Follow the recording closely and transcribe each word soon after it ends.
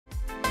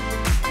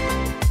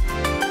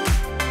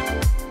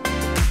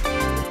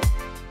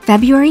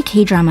February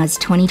K-Dramas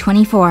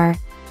 2024.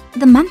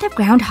 The month of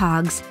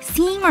groundhogs,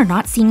 seeing or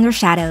not seeing their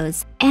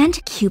shadows,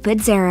 and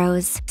Cupid's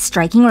arrows,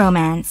 striking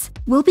romance.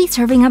 We'll be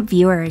serving up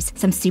viewers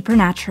some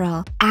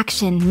supernatural,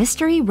 action,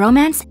 mystery,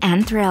 romance,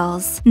 and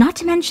thrills. Not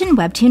to mention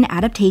webtoon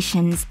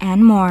adaptations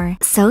and more.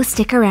 So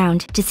stick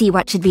around to see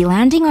what should be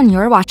landing on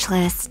your watch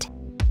list.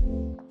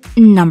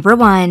 Number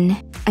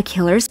 1. A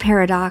Killer's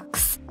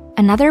Paradox.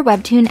 Another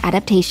webtoon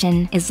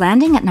adaptation is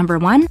landing at number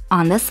 1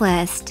 on this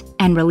list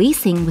and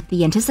releasing with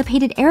the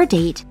anticipated air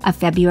date of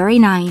February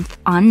 9th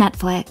on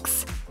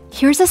Netflix.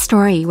 Here's a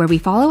story where we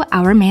follow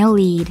our male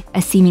lead,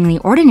 a seemingly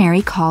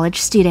ordinary college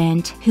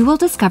student who will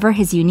discover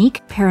his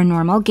unique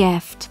paranormal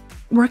gift.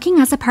 Working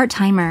as a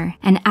part-timer,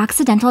 an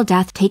accidental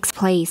death takes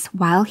place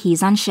while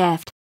he's on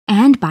shift.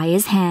 And by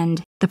his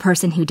hand, the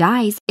person who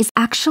dies is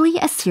actually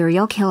a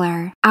serial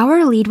killer.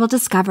 Our lead will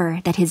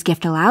discover that his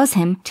gift allows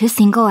him to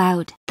single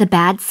out the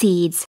bad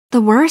seeds,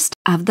 the worst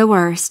of the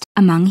worst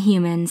among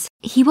humans.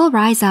 He will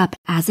rise up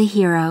as a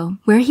hero,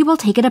 where he will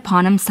take it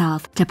upon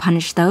himself to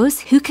punish those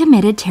who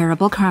committed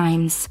terrible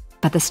crimes.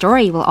 But the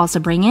story will also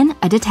bring in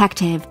a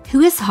detective who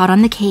is hot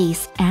on the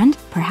case and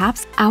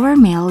perhaps our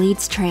male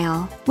lead's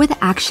trail. With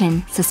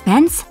action,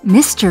 suspense,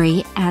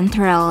 mystery, and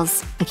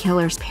thrills, A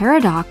Killer's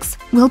Paradox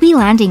will be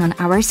landing on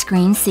our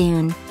screen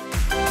soon.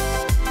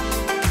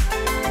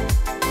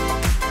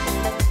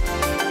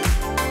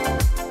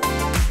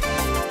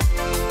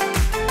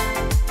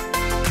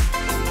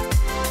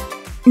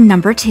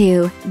 Number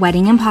 2.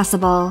 Wedding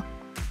Impossible.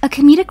 A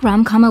comedic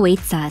rom-com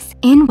awaits us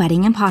in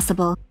Wedding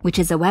Impossible, which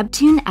is a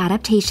webtoon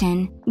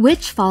adaptation,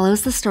 which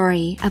follows the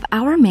story of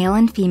our male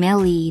and female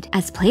lead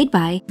as played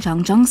by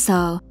Jung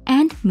Jong-seo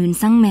and Moon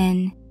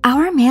Sung-min.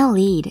 Our male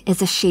lead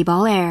is a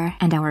Shaebol heir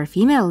and our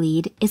female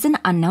lead is an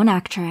unknown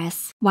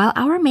actress. While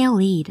our male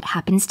lead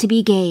happens to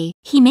be gay,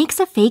 he makes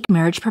a fake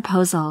marriage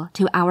proposal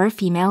to our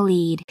female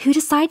lead, who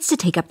decides to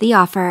take up the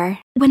offer.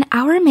 When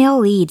our male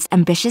lead's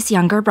ambitious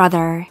younger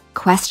brother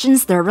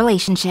questions their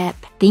relationship,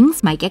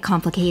 things might get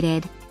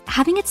complicated,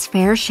 having its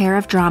fair share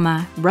of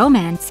drama,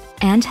 romance,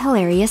 and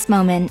hilarious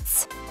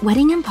moments.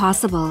 Wedding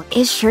Impossible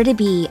is sure to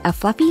be a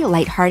fluffy,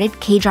 lighthearted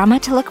K-drama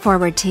to look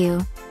forward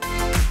to.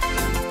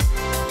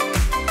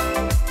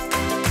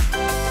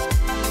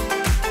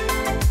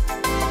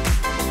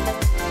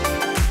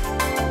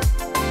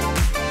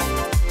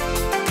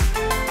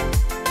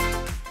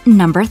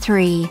 Number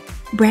 3.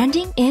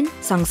 Branding in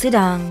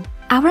Seongsu-dong.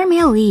 Our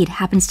male lead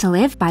happens to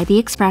live by the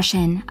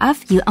expression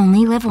of "you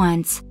only live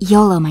once."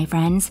 YOLO, my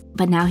friends.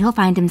 But now he'll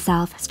find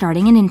himself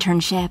starting an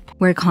internship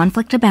where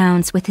conflict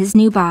abounds with his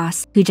new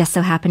boss, who just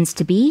so happens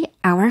to be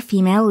our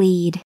female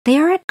lead. They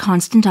are at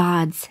constant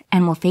odds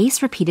and will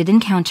face repeated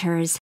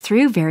encounters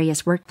through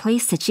various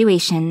workplace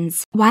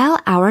situations. While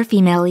our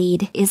female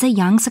lead is a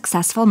young,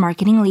 successful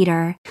marketing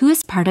leader who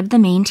is part of the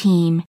main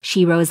team,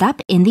 she rose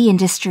up in the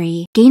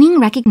industry,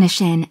 gaining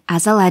recognition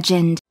as a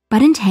legend.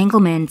 But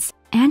entanglements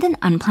and an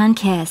unplanned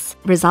kiss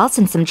results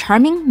in some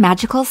charming,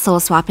 magical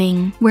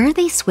soul-swapping, where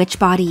they switch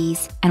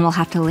bodies and will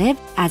have to live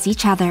as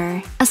each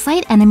other. A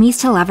slight enemies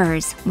to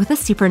lovers with a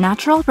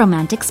supernatural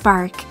romantic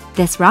spark.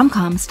 This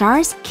rom-com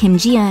stars Kim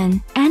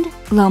Ji-eun and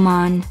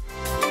Lomon.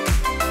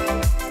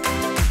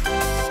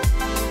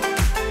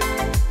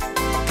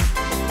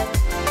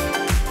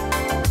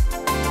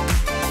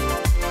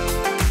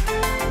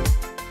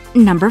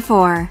 Number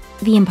 4.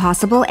 The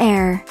Impossible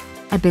Heir.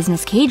 A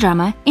business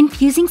K-drama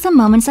infusing some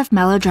moments of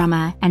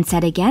melodrama and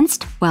set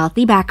against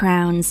wealthy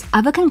backgrounds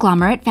of a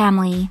conglomerate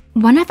family.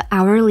 One of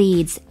our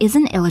leads is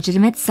an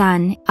illegitimate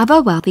son of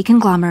a wealthy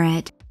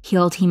conglomerate.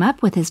 He'll team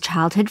up with his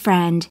childhood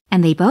friend,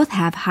 and they both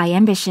have high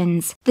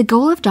ambitions, the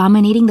goal of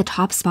dominating the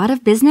top spot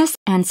of business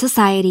and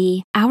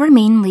society. Our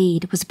main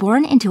lead was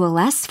born into a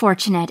less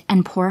fortunate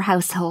and poor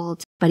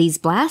household, but he's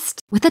blessed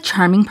with a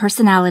charming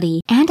personality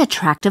and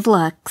attractive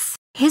looks.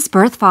 His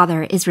birth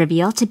father is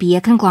revealed to be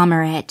a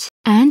conglomerate,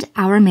 and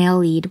our male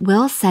lead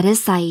will set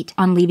his sight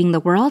on leaving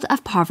the world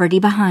of poverty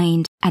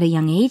behind. At a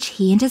young age,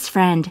 he and his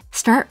friend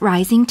start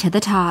rising to the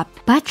top,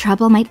 but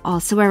trouble might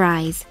also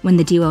arise when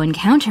the duo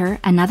encounter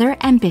another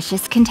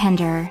ambitious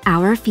contender,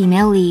 our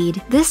female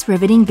lead. This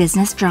riveting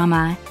business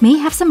drama may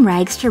have some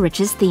rags to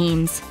riches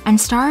themes and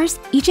stars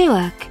Lee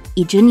Jae-wook,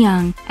 Lee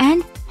Jun-young,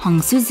 and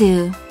Hong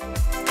Soo-joo.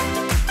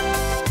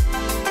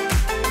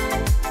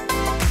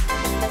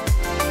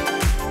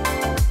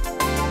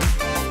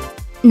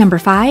 Number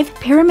 5.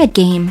 Pyramid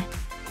Game.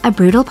 A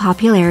brutal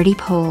popularity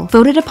poll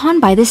voted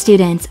upon by the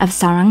students of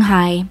Sarang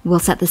High will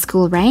set the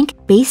school rank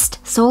based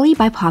solely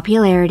by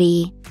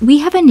popularity. We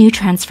have a new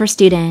transfer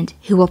student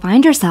who will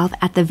find herself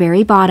at the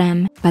very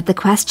bottom, but the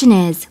question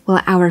is,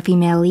 will our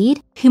female lead,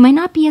 who might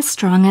not be as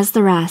strong as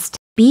the rest,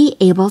 be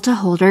able to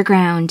hold her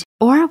ground,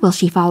 or will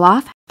she fall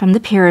off from the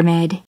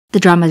pyramid?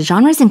 The drama's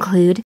genres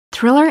include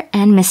thriller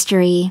and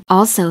mystery,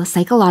 also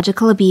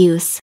psychological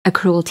abuse, a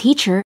cruel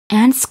teacher,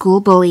 and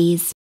school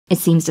bullies. It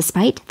seems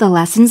despite the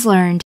lessons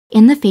learned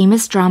in the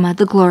famous drama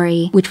The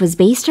Glory, which was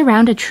based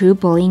around a true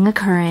bullying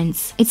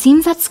occurrence, it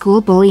seems that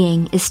school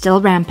bullying is still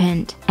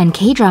rampant, and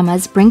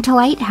K-dramas bring to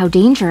light how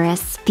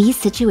dangerous these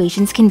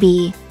situations can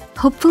be.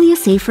 Hopefully a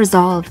safe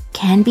resolve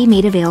can be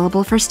made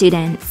available for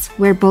students,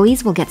 where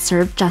bullies will get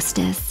served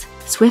justice,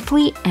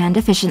 swiftly and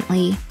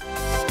efficiently.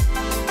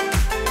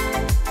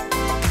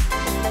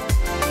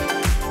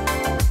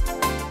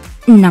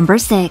 Number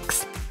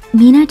 6.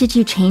 Mina, did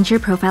you change your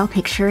profile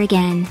picture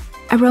again?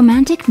 A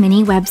romantic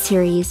mini web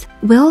series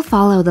will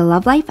follow the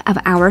love life of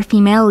our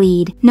female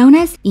lead, known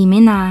as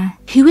Imina,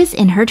 who is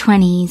in her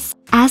 20s.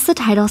 As the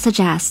title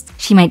suggests,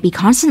 she might be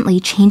constantly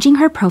changing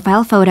her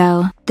profile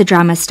photo. The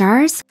drama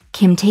stars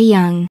Kim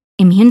Tae-young,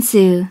 Im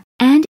Hyun-soo,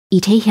 and Lee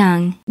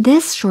Tae-hyung.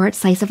 This short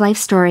slice-of-life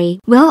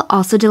story will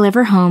also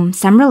deliver home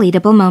some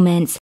relatable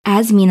moments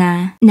as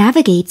Mina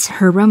navigates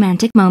her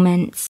romantic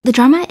moments. The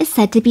drama is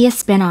said to be a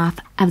spin-off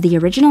of the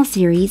original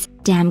series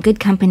Damn Good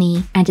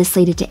Company and is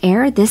slated to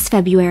air this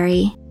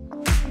February.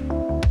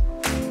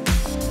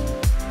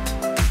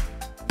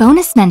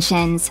 Bonus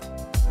mentions: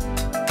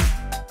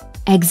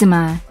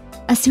 Eczema,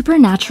 a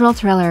supernatural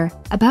thriller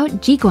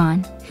about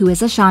Ji-kwon, who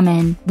is a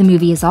shaman. The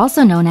movie is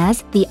also known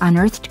as The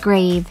Unearthed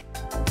Grave.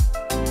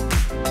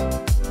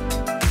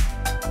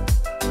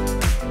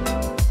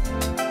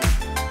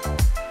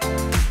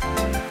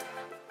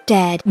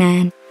 Dead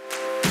Man.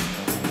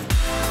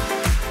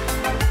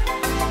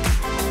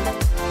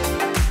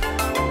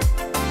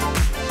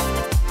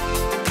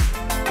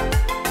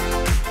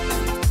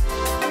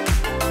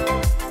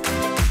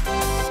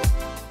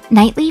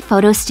 Nightly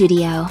Photo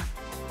Studio.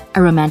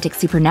 A romantic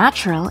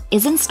supernatural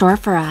is in store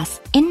for us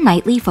in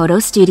Nightly Photo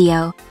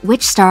Studio,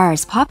 which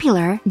stars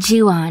popular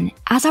Ju-won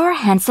as our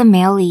handsome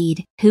male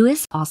lead, who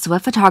is also a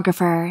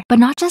photographer. But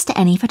not just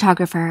any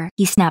photographer,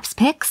 he snaps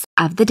pics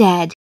of the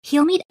dead.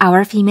 He'll meet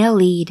our female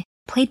lead,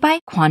 played by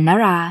Kwon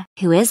Na-ra,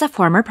 who is a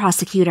former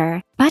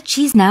prosecutor, but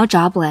she's now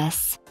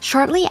jobless.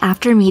 Shortly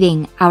after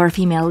meeting, our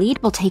female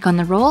lead will take on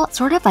the role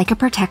sort of like a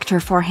protector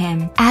for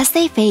him, as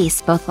they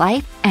face both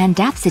life and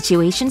death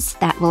situations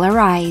that will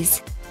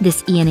arise.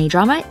 This ENA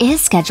drama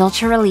is scheduled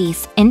to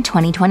release in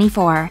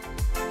 2024.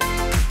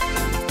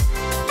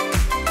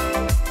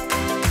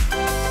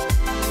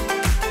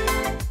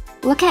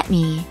 Look at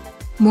Me.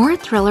 More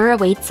thriller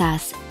awaits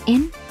us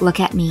in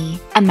Look at Me,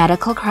 a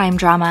medical crime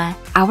drama.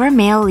 Our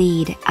male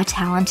lead, a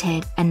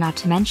talented and not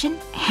to mention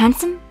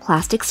handsome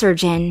plastic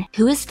surgeon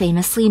who is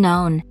famously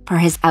known for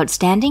his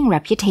outstanding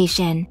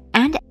reputation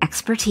and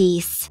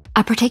expertise.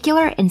 A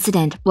particular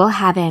incident will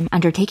have him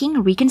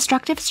undertaking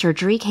reconstructive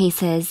surgery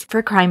cases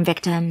for crime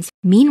victims.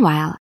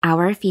 Meanwhile,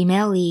 our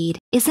female lead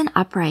is an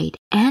upright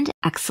and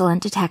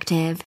excellent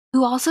detective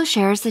who also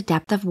shares the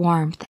depth of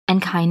warmth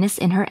and kindness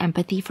in her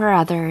empathy for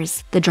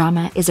others. The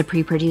drama is a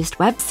pre-produced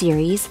web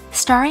series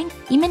starring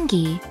Lee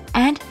Min-gi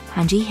and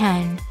Han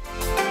Ji-hyun.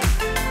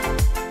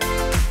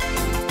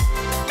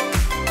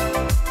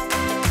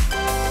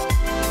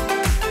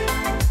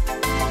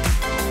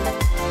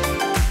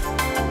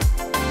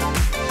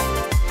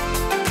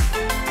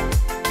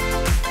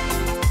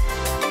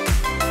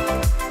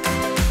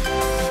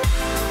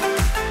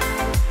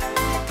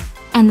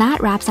 And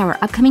that wraps our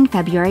upcoming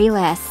February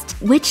list.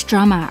 Which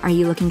drama are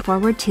you looking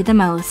forward to the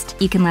most?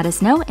 You can let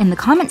us know in the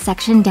comment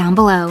section down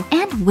below,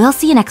 and we'll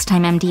see you next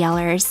time,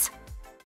 MDLers.